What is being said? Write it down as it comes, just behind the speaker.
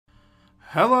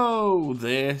Hello,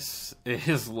 this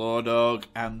is LordUg,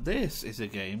 and this is a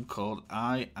game called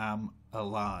I Am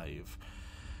Alive.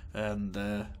 And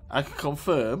I can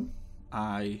confirm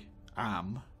I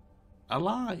am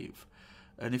alive.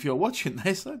 And if you're watching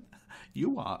this, then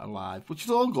you are alive, which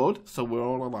is all good, so we're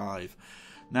all alive.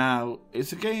 Now,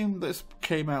 it's a game that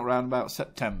came out around about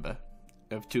September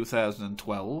of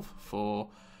 2012 for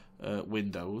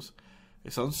Windows.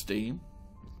 It's on Steam.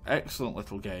 Excellent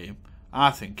little game, I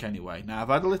think, anyway. Now, I've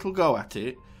had a little go at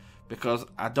it because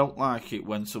I don't like it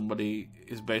when somebody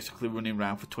is basically running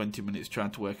around for 20 minutes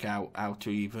trying to work out how to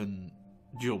even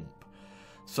jump.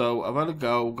 So I've had a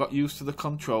go, got used to the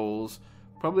controls,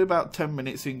 probably about 10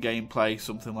 minutes in gameplay,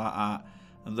 something like that,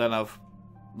 and then I've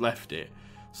left it.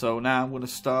 So now I'm going to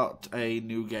start a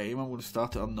new game. I'm going to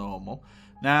start it on normal.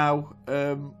 Now,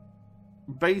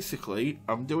 basically,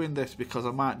 I'm doing this because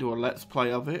I might do a let's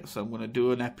play of it, so I'm going to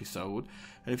do an episode,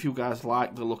 and if you guys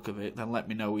like the look of it, then let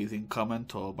me know either in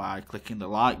comment or by clicking the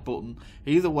like button.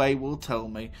 Either way will tell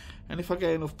me, and if I get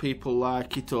enough people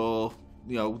like it or,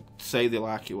 you know, say they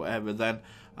like it, whatever, then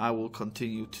I will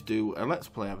continue to do a let's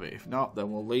play of it. If not,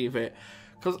 then we'll leave it,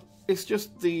 because it's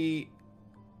just the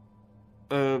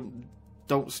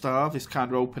Don't Starve is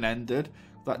kind of open-ended.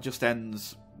 That just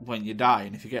ends when you die,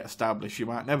 and if you get established you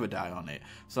might never die on it.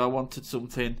 So I wanted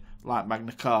something like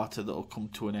Magna Carta that'll come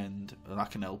to an end,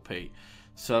 like an LP.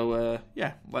 So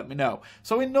yeah, let me know.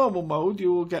 So in normal mode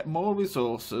you will get more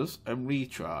resources and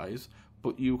retries,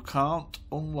 but you can't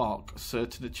unlock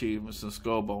certain achievements and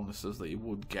score bonuses that you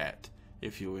would get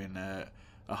if you were in a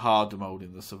harder mode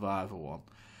in the survivor one.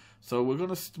 So we're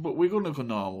gonna go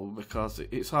normal because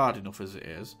it's hard enough as it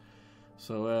is.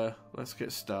 So let's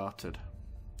get started.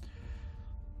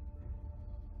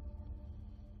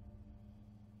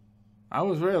 I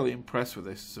was really impressed with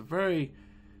this. It's a very,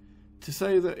 to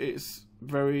say that it's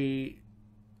very,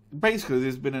 basically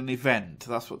there's been an event,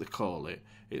 that's what they call it,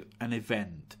 an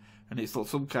event, and it's like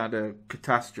some kind of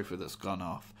catastrophe that's gone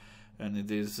off, and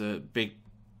there's big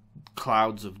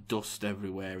clouds of dust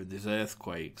everywhere, and there's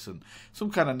earthquakes, and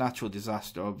some kind of natural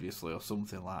disaster, obviously, or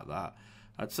something like that,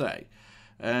 I'd say,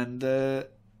 and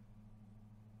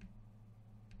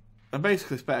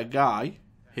basically it's about a guy,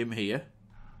 him here,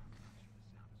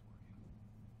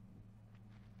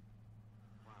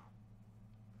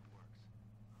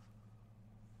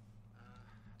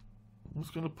 I'm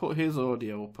just going to put his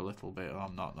audio up a little bit. Oh,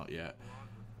 I'm not yet.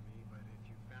 But if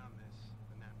you found this,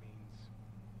 then that means...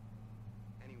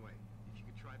 Anyway, if you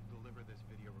could try to deliver this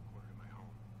video recorder to my home.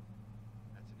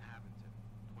 That's in Haventon,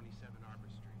 27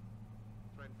 Arbor Street.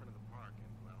 It's right in front of the park,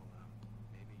 and, well,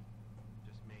 maybe,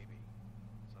 just maybe,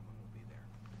 someone will be there.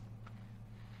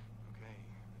 Okay,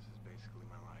 this is basically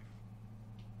my life.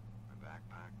 My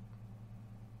backpack,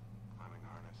 climbing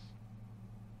harness,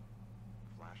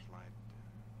 flashlight,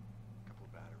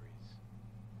 batteries,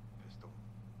 pistol.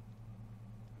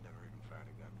 I've never even fired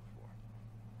a gun before.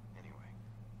 Anyway,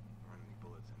 there aren't any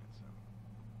bullets in it, so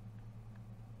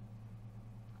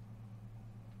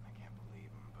I can't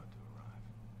believe I'm about to arrive.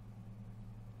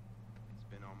 It's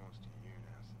been almost a year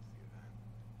now since the event.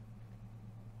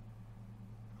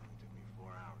 It only took me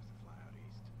 4 hours to fly out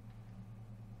east.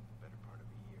 The better part of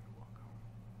a year to walk home.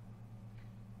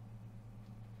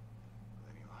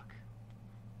 With any luck,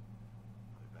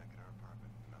 back at our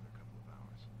apartment in another couple of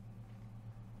hours.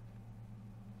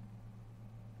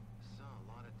 Saw a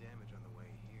lot of damage on the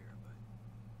way here, but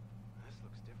this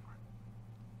looks different.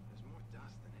 There's more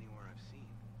dust than anywhere I've seen.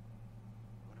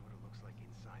 Wonder what it looks like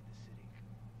inside the city.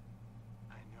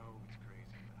 I know it's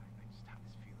crazy, but I just have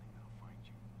this feeling that I'll find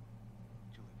you.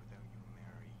 Julie, without you and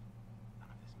Mary, none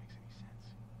of this makes any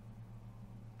sense.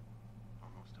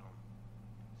 Almost home.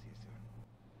 See you soon.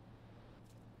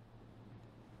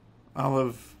 I'll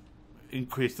have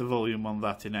increased the volume on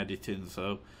that in editing,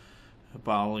 so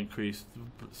but I'll increase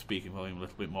the speaking volume a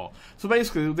little bit more. So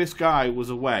basically this guy was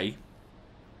away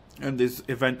and this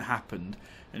event happened,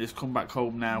 and he's come back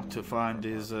home now to find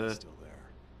his he's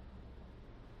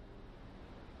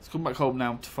come back home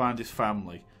now to find his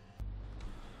family.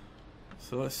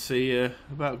 So let's see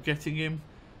about getting him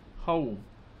home.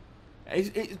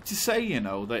 To say, you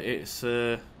know, that it's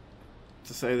to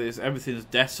say that everything's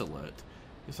desolate,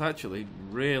 it's actually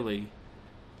really,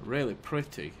 really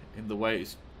pretty in the way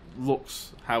it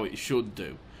looks, how it should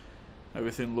do.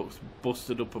 Everything looks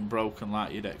busted up and broken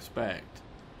like you'd expect.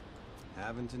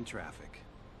 Haventon traffic.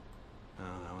 Oh,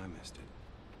 how I missed it.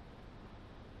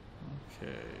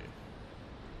 Okay.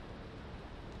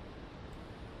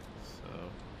 So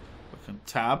we can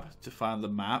tab to find the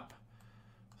map.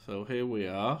 So here we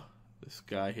are, this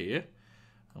guy here,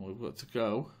 and we've got to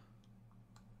go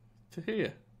to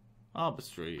here, Arbor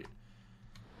Street.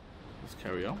 let's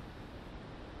carry on.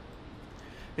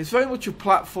 It's very much a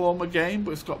platformer game,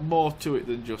 but it's got more to it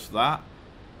than just that.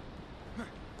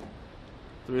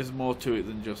 There is more to it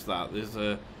than just that.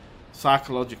 There's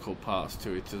psychological parts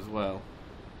to it as well.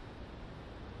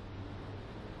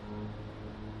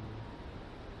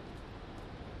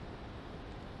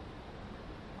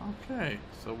 Okay,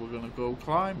 so we're going to go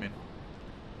climbing.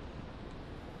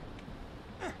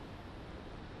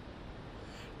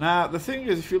 Now, the thing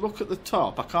is, if you look at the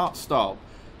top, I can't stop,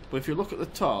 but if you look at the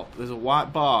top, there's a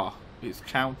white bar. It's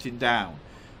counting down.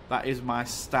 That is my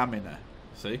stamina.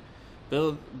 See?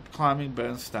 Climbing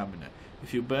burns stamina.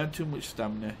 If you burn too much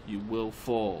stamina, you will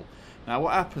fall. Now,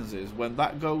 what happens is, when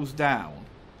that goes down...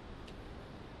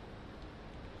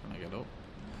 Can I get up?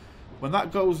 When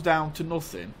that goes down to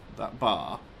nothing, that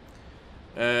bar...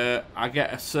 I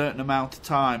get a certain amount of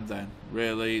time then,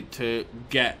 really, to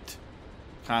get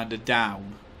kind of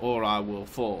down, or I will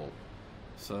fall.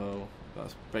 So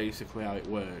that's basically how it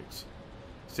works.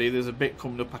 See, there's a bit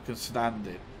coming up, I can stand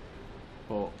it,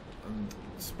 but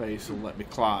space will let me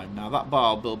climb. Now that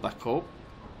bar will build back up.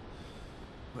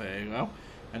 There you go.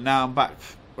 And now I'm back,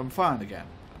 I'm fine again.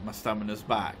 My stamina's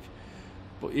back.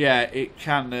 But yeah, it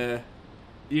can,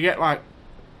 you get like,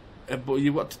 but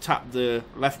you've got to tap the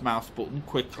left mouse button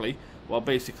quickly while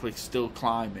basically still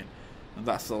climbing, and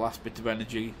that's the last bit of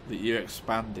energy that you're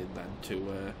expanding then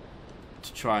to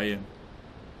try and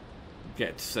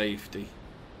get to safety.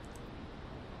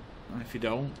 And if you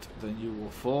don't, then you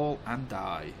will fall and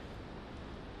die.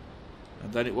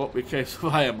 And then it won't be a case of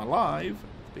I am alive,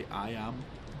 it'll be I am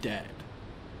dead.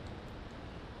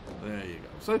 There you go.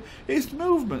 So its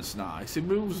movement's nice, it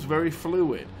moves very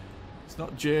fluid. It's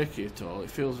not jerky at all.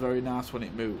 It feels very nice when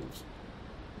it moves.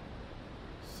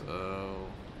 So,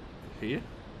 here?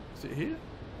 Is it here?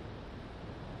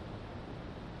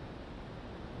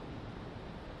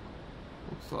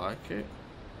 Looks like it.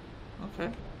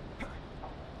 Okay.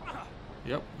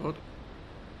 Yep, good.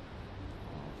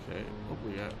 Okay, what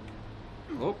we got?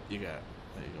 Oh, you got it.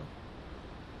 There you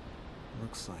go.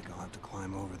 Looks like I'll have to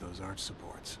climb over those arch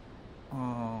supports.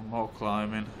 Oh, more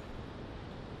climbing.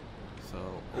 So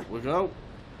up we go.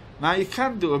 Now you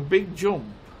can do a big jump,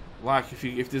 like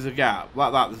if there's a gap,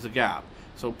 like that. There's a gap.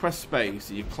 So press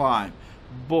space, you climb,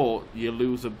 but you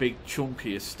lose a big chunk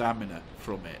of your stamina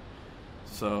from it.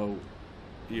 So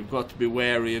you've got to be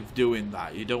wary of doing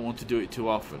that. You don't want to do it too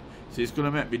often. So it's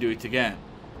going to make me do it again.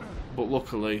 But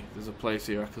luckily there's a place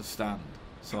here I can stand,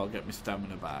 so I'll get my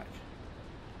stamina back.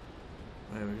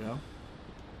 There we go.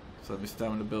 So my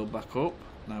stamina build back up.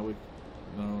 Now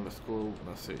let's go.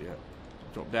 That's it. Yeah.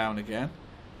 Drop down again.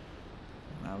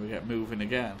 Now we get moving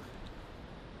again.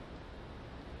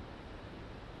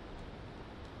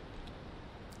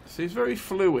 See, it's very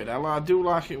fluid. I do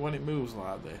like it when it moves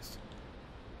like this.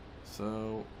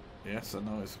 So, yes, I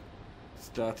know it's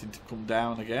starting to come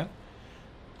down again.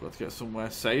 Got to get somewhere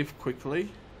safe quickly.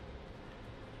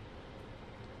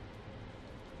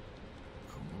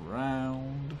 Come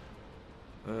round.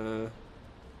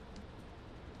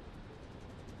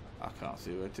 I can't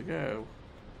see where to go.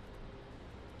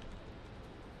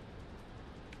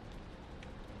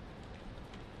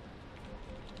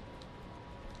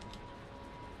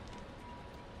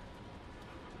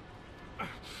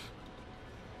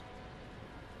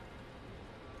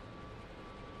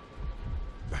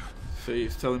 See,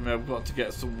 it's telling me I've got to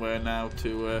get somewhere now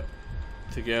to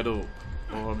get up,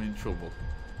 or I'm in trouble.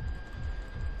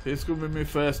 See, it's going to be my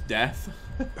first death.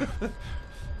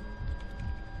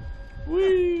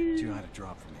 Whee! Too high to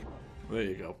drop for me. There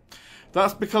you go.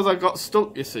 That's because I got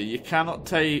stuck, you see. You cannot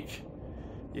take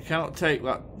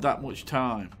that much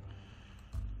time.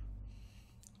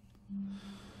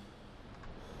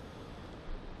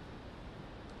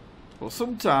 Well,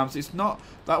 sometimes it's not.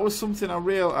 That was something I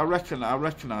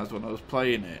recognised when I was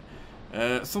playing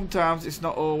it. Sometimes it's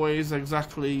not always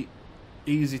exactly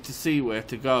easy to see where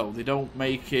to go. They don't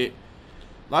make it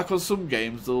like on some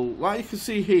games. Like you can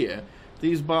see here,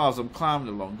 these bars I'm climbing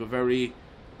along are very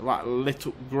like lit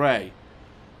up grey,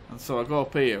 and so I go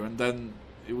up here, and then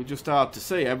it was just hard to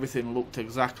see. Everything looked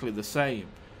exactly the same,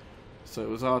 so it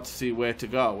was hard to see where to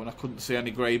go, and I couldn't see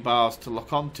any grey bars to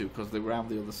lock onto because they were around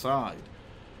the other side.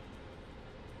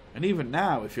 And even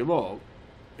now, if you look,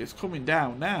 it's coming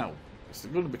down now. It's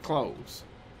going to be close.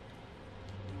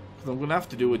 Because I'm going to have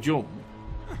to do a jump.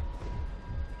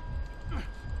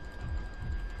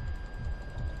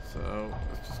 So,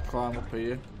 let's just climb up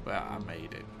here. But I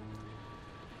made it.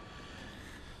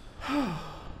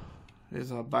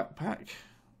 Here's our backpack.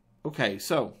 Okay,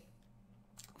 so,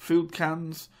 food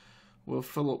cans will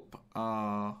fill up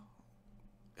our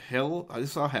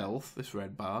this is our health, this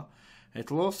red bar.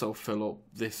 It'll also fill up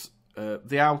this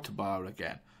the outer bar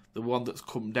again, the one that's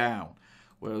come down,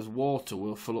 whereas water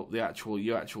will fill up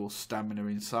your actual stamina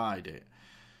inside it.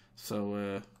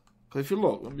 So, because if you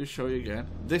look, let me just show you again.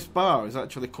 This bar has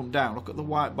actually come down. Look at the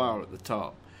white bar at the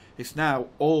top. It's now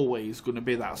always going to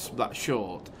be that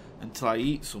short until I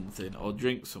eat something or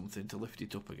drink something to lift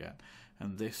it up again.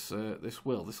 And this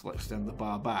will extend the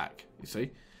bar back. You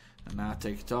see, and now I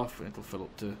take it off and it'll fill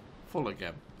up to full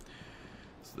again.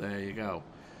 So there you go.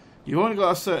 You've only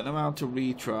got a certain amount of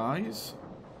retries,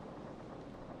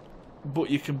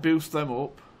 but you can boost them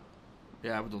up.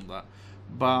 Yeah, I've done that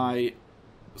by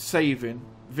saving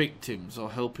victims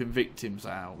or helping victims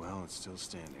out. Well, it's still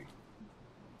standing.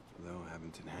 Though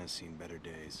Abington has seen better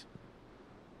days.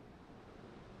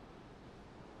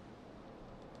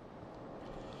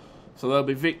 So there'll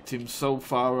be victims so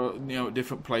far, at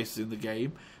different places in the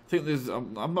game. I think there's,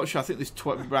 I'm not sure. I think there's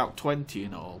about 20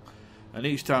 in all, and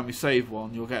each time you save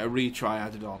one, you'll get a retry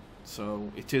added on.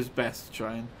 So it is best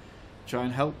to try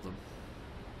and help them.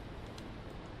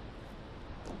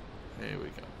 Here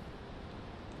we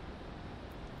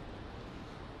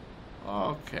go.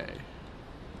 Okay.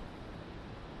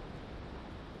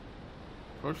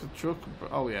 Approach the truck.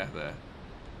 Oh yeah, there.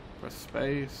 Press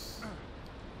space.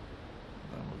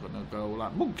 Then we're gonna go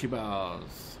like monkey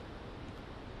bars.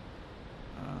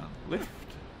 And lift.